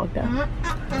fogged up.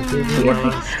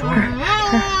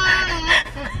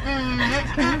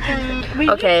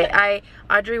 Okay,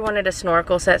 Audrey wanted a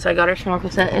snorkel set, so I got her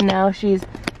snorkel set, and now she's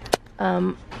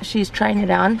trying it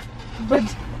on. But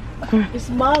It's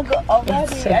mango already.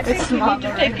 I think you need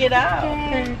to take it out.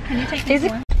 Can you take this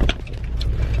one?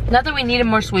 not that we needed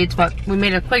more sweets, but we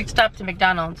made a quick stop to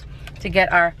McDonald's to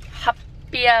get our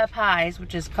hapia pies,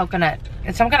 which is coconut.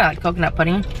 It's some kind of like coconut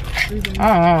pudding.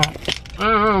 Oh,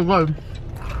 good.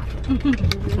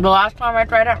 The last time I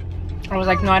tried it, I was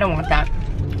like, no, I don't want that.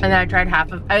 And then I tried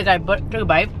half of it. I took a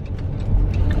bite.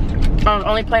 I was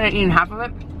only planning on eating half of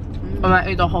it, and I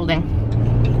ate the whole thing.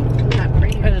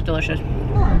 It is delicious.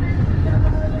 Are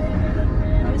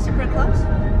we super close?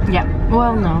 Yeah.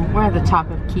 Well, no, we're at the top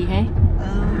of Kihei.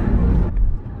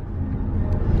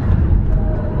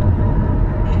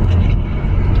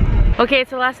 Okay,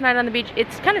 it's the last night on the beach.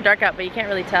 It's kind of dark out, but you can't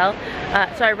really tell.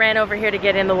 So I ran over here to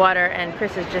get in the water, and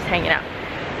Chris is just hanging out.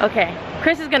 Okay,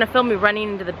 Chris is gonna film me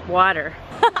running into the water.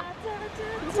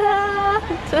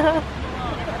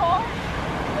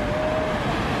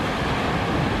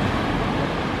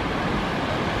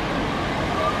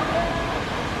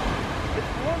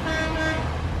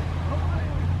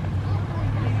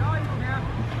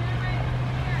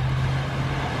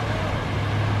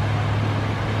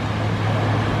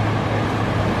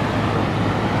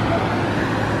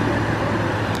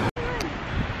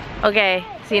 Okay,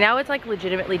 see now it's like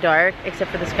legitimately dark, except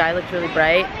for the sky looks really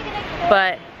bright.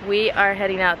 But we are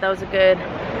heading out. That was a good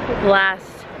last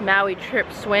Maui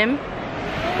trip swim.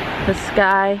 The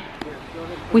sky.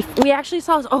 We actually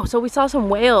saw, we saw some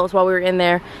whales while we were in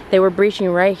there. They were breaching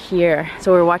right here,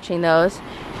 so we were watching those.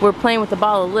 We were playing with the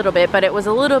ball a little bit, but it was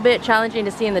a little bit challenging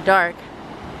to see in the dark.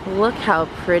 Look how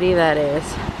pretty that is.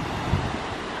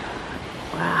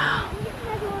 Wow.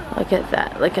 Look at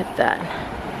that, look at that.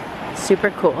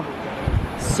 Super cool.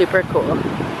 Super cool.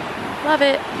 Love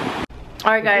it.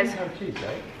 Alright guys,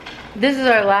 this is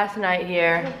our last night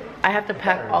here. I have to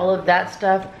pack all of that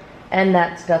stuff and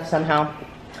that stuff somehow.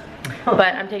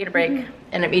 But I'm taking a break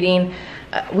and I'm eating.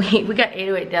 We got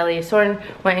 808 deli. Soren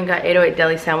went and got 808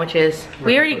 deli sandwiches.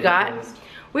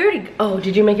 Oh,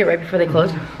 did you make it right before they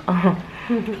closed? Oh.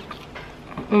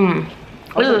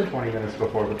 I was like 20 minutes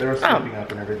before, but they were sleeping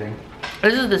up and everything.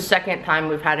 This is the second time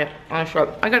we've had it on a short.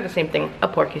 I got the same thing, a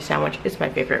porky sandwich. It's my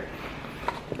favorite.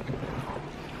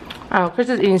 Oh, Chris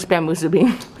is eating spam musubi.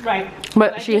 Right.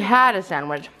 But she had a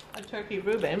sandwich. A turkey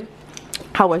Reuben.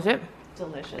 How was it?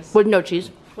 Delicious. With no cheese.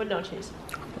 With no cheese.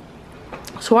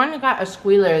 Soren got a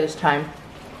squealer this time.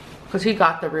 Because he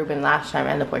got the Reuben last time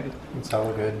and the porky. It's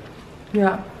all good.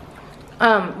 Yeah.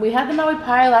 We had the Maui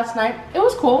pie last night. It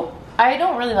was cool. I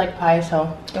don't really like pie,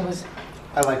 so it was...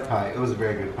 I like pie. It was a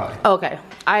very good pie. Okay.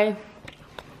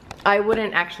 I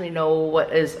wouldn't actually know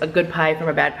what is a good pie from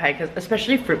a bad pie, because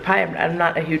especially fruit pie, I'm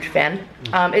not a huge fan.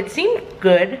 It seemed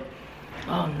good.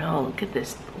 Oh no, look at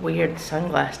this weird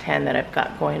sunglass tan that I've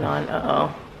got going on.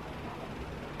 Uh-oh.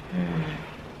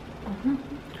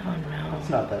 Oh no. It's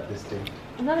not that distinct.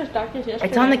 It's not as dark as yesterday.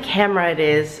 It's on the camera, it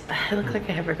is. It looks like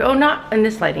I have a... Oh, not in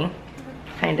this lighting.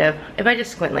 Kind of. If I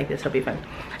just squint like this, it'll be fun.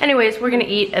 Anyways, we're gonna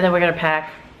eat and then we're gonna pack.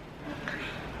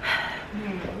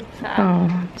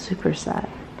 Oh, super sad.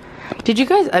 Did you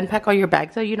guys unpack all your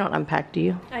bags though? You don't unpack, do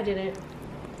you? I didn't.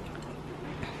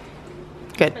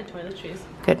 Good. My toiletries.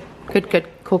 Good. Good, good.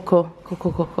 Cool, cool. Cool,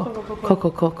 cool, cool, cool. Cool,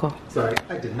 cool, cool, cool. Sorry,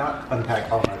 I did not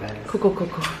unpack all my bags. Cool, cool, cool,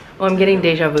 cool. Well, I'm getting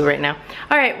deja vu right now.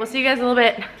 All right, we'll see you guys in a little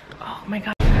bit. Oh my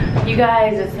God. You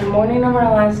guys, it's the morning of our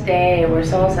last day. We're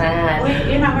so sad.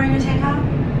 Wait, you're not wearing a tank top?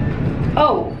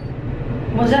 Oh,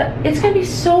 was that? It's gonna be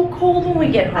so cold when we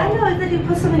get home. I know, I thought you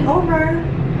put something over.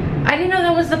 I didn't know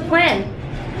that was the plan.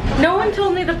 No one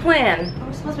told me the plan.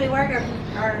 We're supposed to be wearing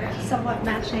our somewhat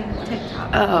matching tank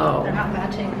top. Oh. They're not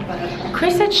matching, but...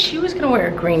 Chris said she was gonna wear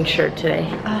a green shirt today.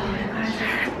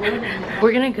 Oh,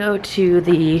 We're gonna go to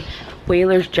the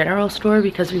Whalers General Store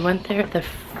because we went there the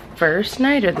first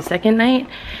night or the second night,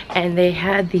 and they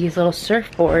had these little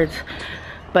surfboards,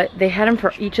 but they had them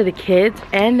for each of the kids,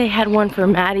 and they had one for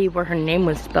Maddie where her name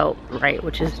was spelled right,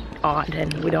 which is odd,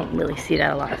 and we don't really see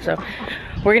that a lot. So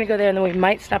we're gonna go there, and then we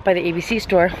might stop by the ABC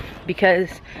store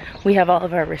because we have all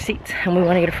of our receipts and we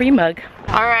want to get a free mug.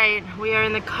 All right, we are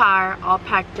in the car, all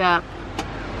packed up.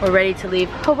 We're ready to leave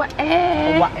Hawaii.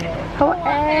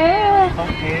 Hawaii.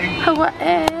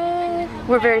 Hawaii.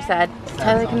 We're very sad.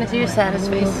 Tyler, can I see your saddest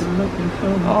face?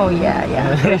 Oh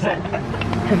yeah, very sad.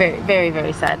 Very,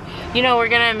 very sad. You know, we're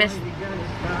gonna miss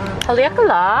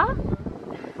Haleakala.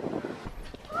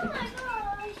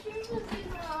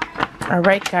 All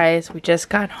right, guys, we just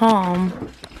got home.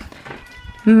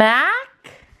 Mac?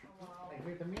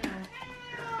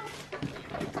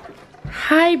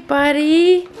 Hi,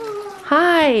 buddy.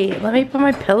 Hi. Let me put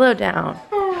my pillow down.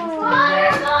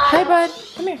 Hi, bud.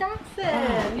 Come here.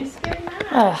 Johnson, you scared Matt.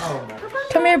 Oh.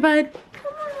 Come here, bud.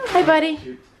 Hi,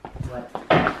 buddy.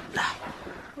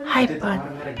 Hi, bud.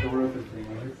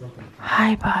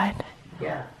 Hi, bud.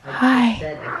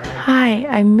 Hi. Hi,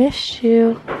 I missed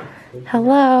you.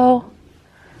 Hello.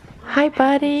 Hi,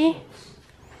 buddy.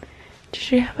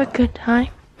 Did you have a good time?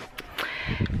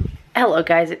 Hello,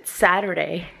 guys. It's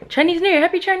Saturday. Chinese New Year.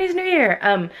 Happy Chinese New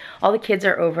Year. All the kids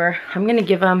are over. I'm gonna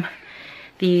give them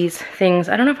these things.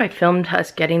 I don't know if I filmed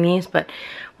us getting these, but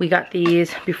we got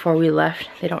these before we left.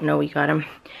 They don't know we got them.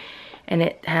 And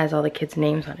it has all the kids'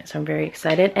 names on it, so I'm very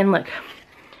excited. And look,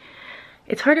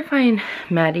 it's hard to find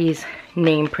Maddie's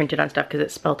name printed on stuff because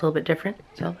it's spelled a little bit different.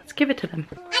 So let's give it to them.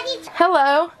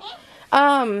 Hello.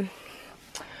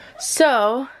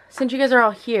 So, since you guys are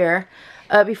all here,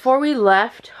 before we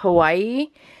left Hawaii,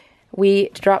 we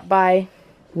dropped by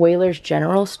Whalers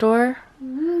General Store.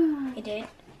 You did?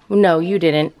 No, you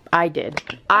didn't. I did.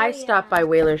 I stopped by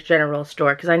Whalers General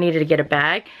Store because I needed to get a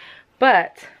bag.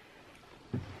 But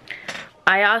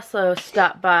I also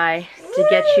stopped by to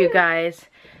get you guys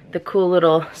the cool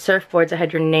little surfboards that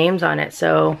had your names on it.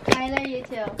 So Tyler, you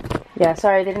too. yeah,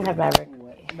 sorry they didn't have Maverick.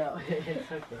 No,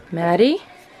 it's okay. Maddie,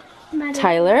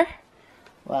 Tyler,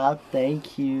 Well,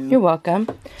 thank you. you're welcome.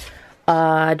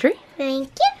 Audrey Thank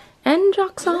you. and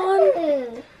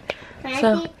Joxon.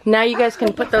 So now you guys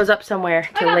can put those up somewhere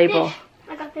to label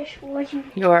I got fish. What you?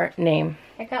 your name.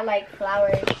 I got like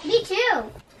flowers. Me too.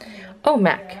 Oh,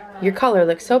 Mac, your color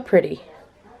looks so pretty.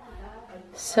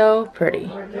 So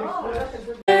pretty.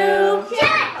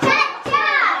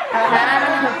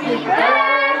 Happy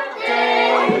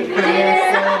birthday,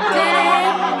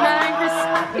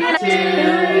 To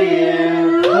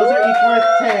you. Those are each worth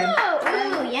 10.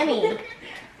 Ooh, yummy.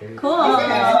 Cool. Is it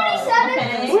 27?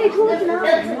 Okay. Wait, cool.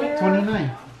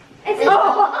 29. It's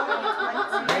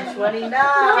 29.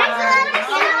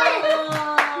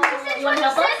 You want to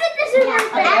help us? This is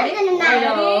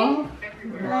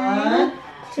One,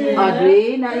 two,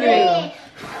 Audrey, not you.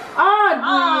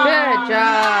 Good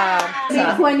job.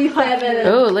 27.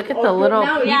 Ooh, look at the little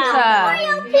pizza.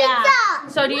 Pizza.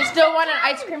 So do you still want an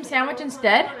ice cream sandwich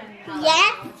instead?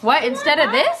 Yes. What, instead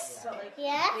of this?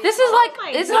 Yes. This is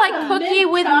like cookie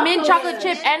with mint chocolate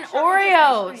chip and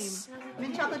Oreos.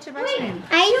 Mint chocolate chip ice cream.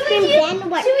 Ice cream then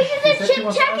what? Should we do the chip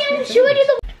check and should we do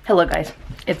the... Hello guys,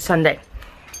 it's Sunday.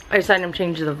 I decided I'm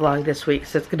changing the vlog this week,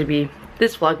 so it's gonna be,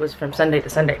 this vlog was from Sunday to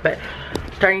Sunday, but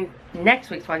starting next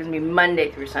week's vlog is gonna be Monday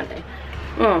through Sunday.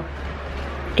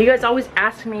 You guys always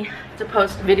ask me to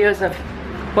post videos of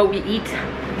what we eat,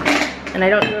 and I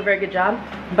don't do a very good job,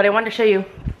 but I wanted to show you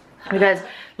because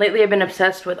lately I've been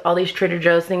obsessed with all these Trader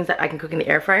Joe's things that I can cook in the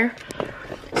air fryer.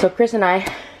 So Chris and I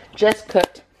just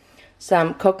cooked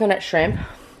some coconut shrimp.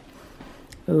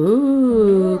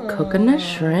 Ooh, coconut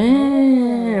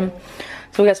shrimp.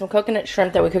 So we got some coconut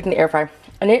shrimp that we cooked in the air fryer,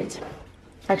 and it's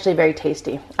actually very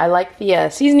tasty. I like the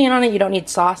seasoning on it. You don't need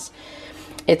sauce.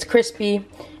 It's crispy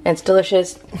and it's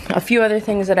delicious. A few other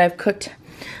things that I've cooked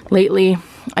lately,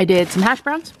 I did some hash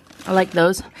browns. I like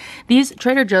those. These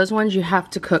Trader Joe's ones you have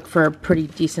to cook for a pretty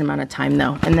decent amount of time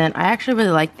though. And then I actually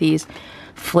really like these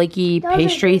flaky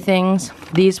pastry things.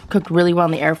 These cook really well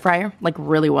in the air fryer, like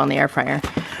really well in the air fryer.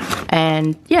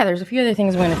 And yeah, there's a few other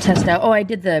things I'm gonna test out. Oh, I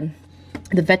did the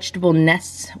vegetable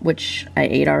nests, which I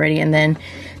ate already. And then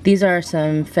these are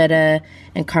some feta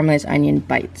and caramelized onion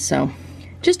bites. So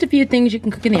just a few things you can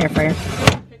cook in the air fryer.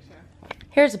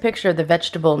 Here's a picture of the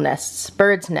vegetable nests,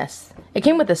 bird's nests. It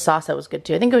came with a sauce that was good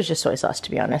too. I think it was just soy sauce,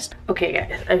 to be honest. Okay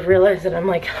guys, I've realized that I'm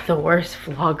like the worst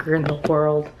vlogger in the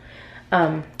world.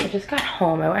 I just got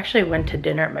home. I actually went to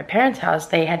dinner at my parents' house.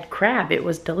 They had crab. It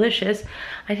was delicious.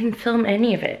 I didn't film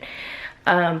any of it.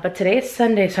 But today is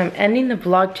Sunday, so I'm ending the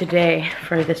vlog today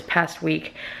for this past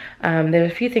week.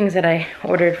 There's a few things that I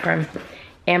ordered from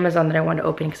Amazon that I want to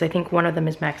open because I think one of them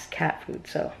is Mac's cat food.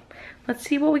 So let's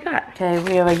see what we got. Okay,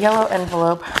 we have a yellow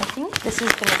envelope. I think this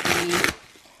is gonna be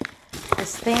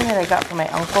this thing that I got from my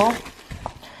uncle.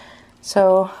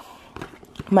 So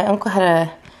my uncle had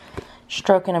a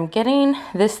stroke and I'm getting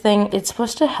this thing. It's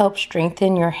supposed to help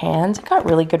strengthen your hands. It got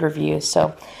really good reviews,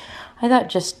 so I thought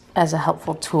just as a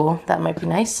helpful tool that might be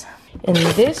nice. In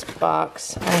this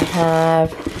box I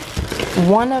have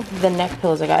one of the neck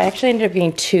pillows I got. I actually ended up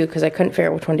getting two because I couldn't figure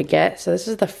out which one to get. So this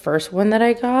is the first one that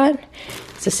I got.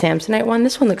 It's a Samsonite one.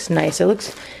 This one looks nice. It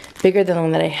looks bigger than the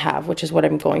one that I have, which is what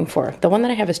I'm going for. The one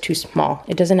that I have is too small.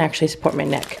 It doesn't actually support my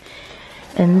neck.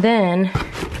 And then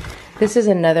this is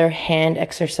another hand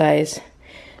exercise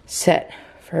set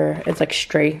for, it's like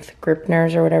strength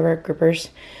grippers or whatever,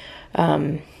 grippers.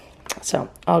 So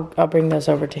I'll bring those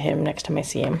over to him next time I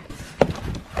see him.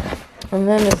 And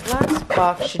then this last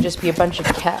box should just be a bunch of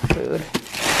cat food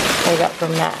I got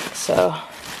from Mac. So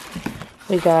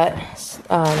we got,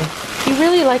 he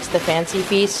really likes the Fancy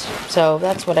Feast, so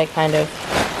that's what I kind of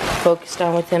focused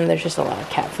on with him. There's just a lot of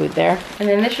cat food there. And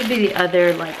then this should be the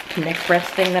other like neck breast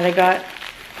thing that I got.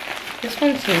 This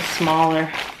one seems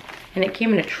smaller, and it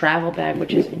came in a travel bag,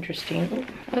 which is interesting.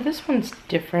 Oh, this one's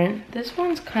different. This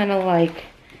one's kind of like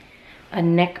a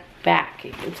neck back.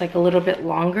 It's like a little bit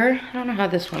longer. I don't know how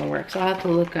this one works. I'll have to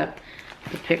look up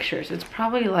the pictures. It's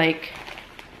probably like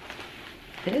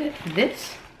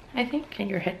this, I think, and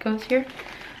your head goes here.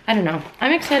 I don't know.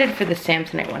 I'm excited for the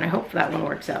Samsonite one. I hope that one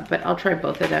works out, but I'll try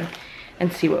both of them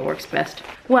and see what works best.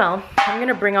 Well, I'm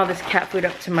gonna bring all this cat food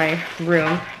up to my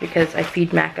room because I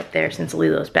feed Mac up there since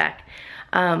Lilo's back.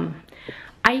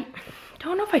 I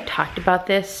don't know if I talked about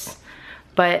this,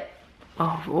 but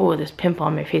oh, this pimple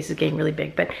on my face is getting really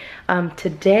big. But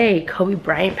today, Kobe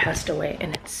Bryant passed away,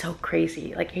 and it's so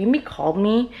crazy. Like, Amy called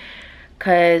me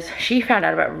because she found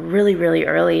out about it really, really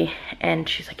early, and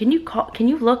she's like, can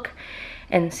you look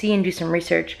and see and do some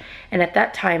research? And at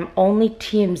that time, only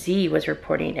TMZ was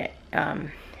reporting it.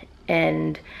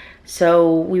 And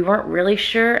so we weren't really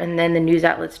sure, and then the news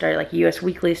outlets started, like US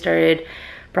Weekly started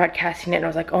broadcasting it, and I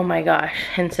was like, oh my gosh.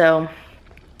 And so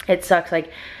it sucks.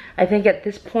 Like, I think at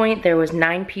this point there was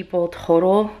 9 people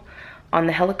total on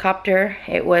the helicopter.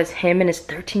 It was him and his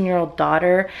 13-year-old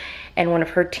daughter and one of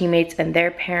her teammates and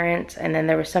their parents, and then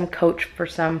there was some coach for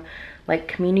some like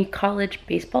community college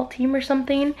baseball team or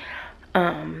something.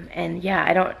 And yeah,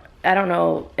 I don't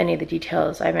know any of the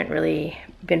details. I haven't really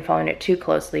been following it too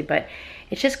closely, but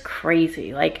it's just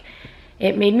crazy. Like,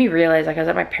 it made me realize, like, I was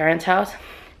at my parents' house.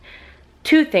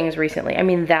 2 things recently. I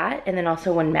mean, that, and then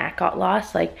also when Mac got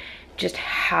lost, like, just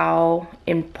how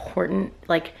important,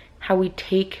 like, how we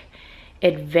take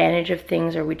advantage of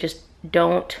things, or we just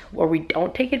don't, or we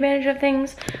don't take advantage of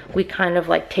things. We kind of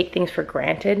like take things for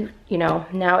granted, you know.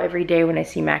 Now every day when I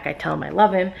see Mac, I tell him I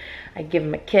love him. I give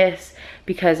him a kiss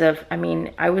because of, I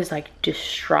mean, I was like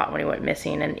distraught when he went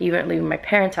missing. And even leaving my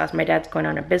parents' house, my dad's going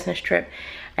on a business trip,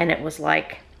 and it was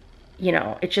like, you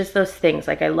know, it's just those things.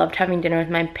 Like, I loved having dinner with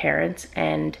my parents,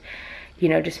 and, you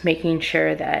know, just making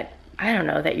sure that, I don't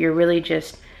know, that you're really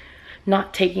just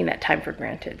not taking that time for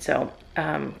granted. So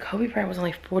Kobe Bryant was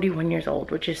only 41 years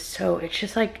old, which is so, it's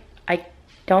just like, I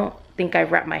don't think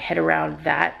I've wrapped my head around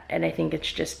that. And I think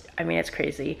it's just, I mean, it's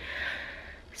crazy.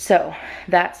 So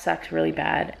that sucks really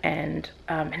bad. And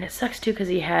it sucks too, because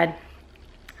he had,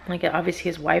 like, obviously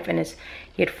his wife and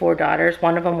he had 4 daughters.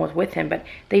 One of them was with him, but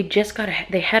they just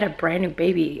they had a brand new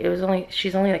baby. It was only,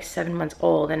 she's only like 7 months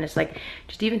old. And it's like,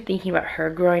 just even thinking about her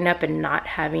growing up and not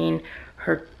having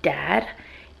her dad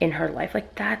in her life,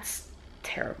 like, that's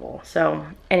terrible. So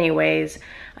anyways,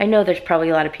 I know there's probably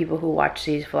a lot of people who watch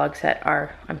these vlogs that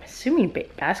are, I'm assuming,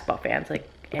 basketball fans, like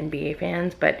NBA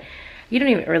fans, but you don't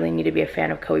even really need to be a fan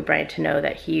of Kobe Bryant to know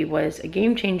that he was a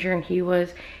game changer, and he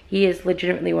is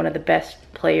legitimately one of the best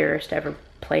players to ever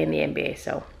play in the NBA.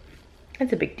 So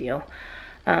it's a big deal.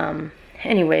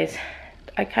 Anyways,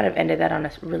 I kind of ended that on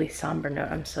a really somber note.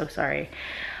 I'm so sorry.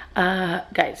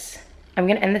 Guys, I'm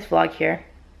gonna end this vlog here.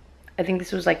 I think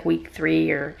this was like week 3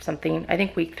 or something. I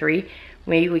think week 3,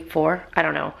 maybe week 4. I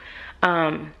don't know.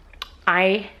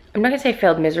 I'm not gonna say I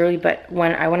failed miserably, but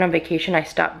when I went on vacation, I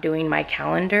stopped doing my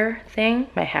calendar thing,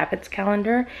 my habits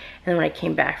calendar. And then when I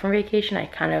came back from vacation, I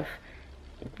kind of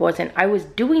wasn't, I was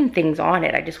doing things on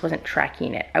it, I just wasn't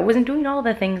tracking it. I wasn't doing all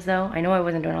the things though. I know I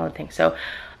wasn't doing all the things. So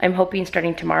I'm hoping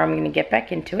starting tomorrow I'm gonna get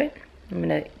back into it. And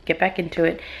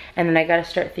then I gotta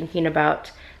start thinking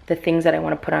about the things that I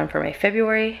wanna put on for my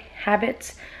February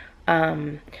habits.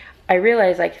 I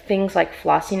realize like things like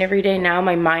flossing every day now,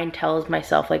 my mind tells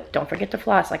myself like, don't forget to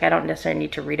floss. Like I don't necessarily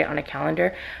need to read it on a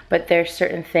calendar, but there's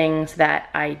certain things that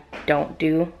I don't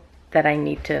do that I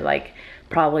need to like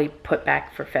probably put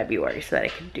back for February so that I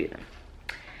can do them.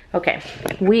 Okay,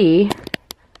 we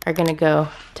are gonna go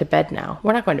to bed now.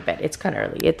 We're not going to bed, it's kind of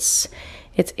early. It's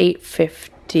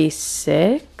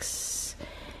 8:56.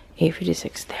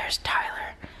 8:56, there's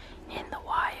Tyler in the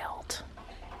wild.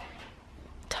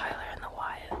 Tyler in the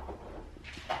wild.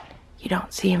 You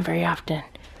don't see him very often,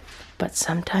 but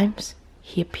sometimes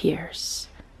he appears.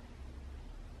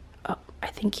 Oh, I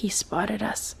think he spotted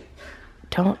us.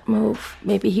 Don't move.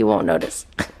 Maybe he won't notice.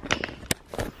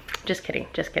 Just kidding,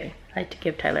 just kidding. I like to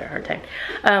give Tyler a hard time.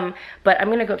 But I'm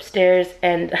gonna go upstairs,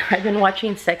 and I've been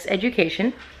watching Sex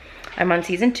Education. I'm on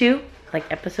season 2,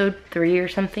 like episode 3 or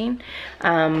something.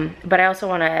 But I also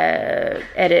wanna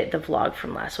edit the vlog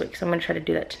from last week, so I'm gonna try to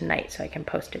do that tonight so I can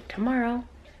post it tomorrow.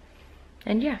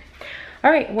 And yeah.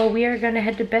 All right, well, we are gonna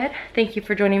head to bed. Thank you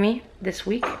for joining me this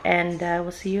week, and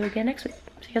we'll see you again next week.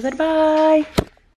 See you guys later, bye.